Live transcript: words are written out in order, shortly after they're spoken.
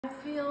I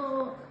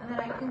feel that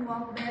I can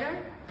walk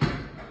better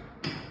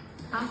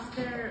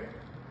after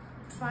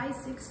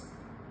 5-6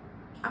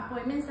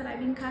 appointments that I've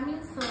been coming,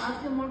 so I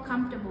feel more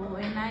comfortable,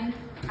 and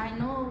I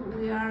know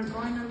we are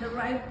going on the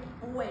right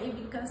way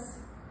because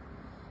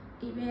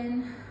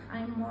even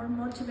I'm more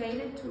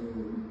motivated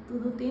to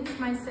do things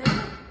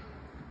myself.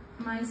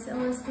 My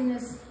self-esteem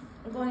is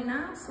going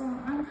up, so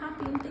I'm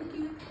happy and thank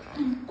you.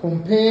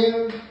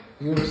 Compare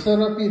your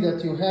therapy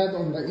that you had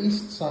on the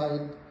east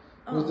side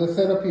with the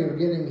therapy you're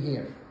getting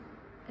here.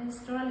 It's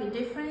totally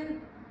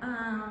different.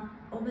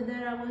 Over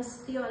there I was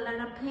still a lot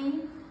of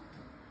pain,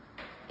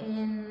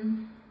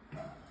 and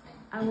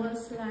I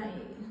was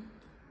like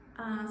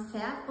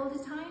sad all the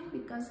time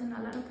because in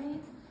a lot of pain.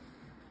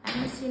 I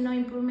don't see no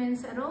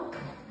improvements at all.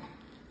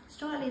 It's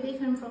totally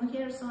different from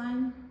here, so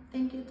I'm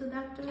thank you to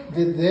doctor.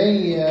 Did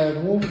they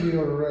move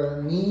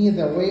your knee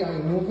the way I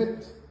move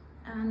it?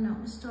 No,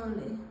 it's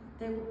totally.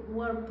 They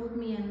were put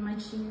me in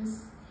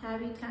machines,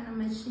 heavy kind of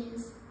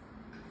machines,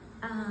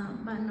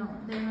 but no,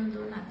 they don't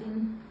do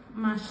nothing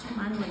much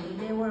manually.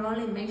 They were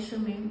only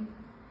measuring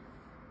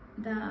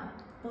the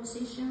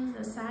positions,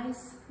 the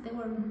size. They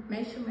were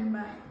measuring,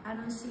 but I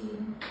don't see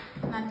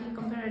nothing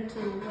compared to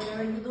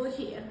whatever you do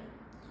here.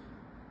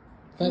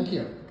 Thank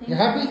you. You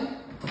happy?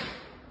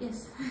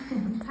 Yes.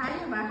 I'm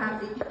tired but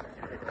happy.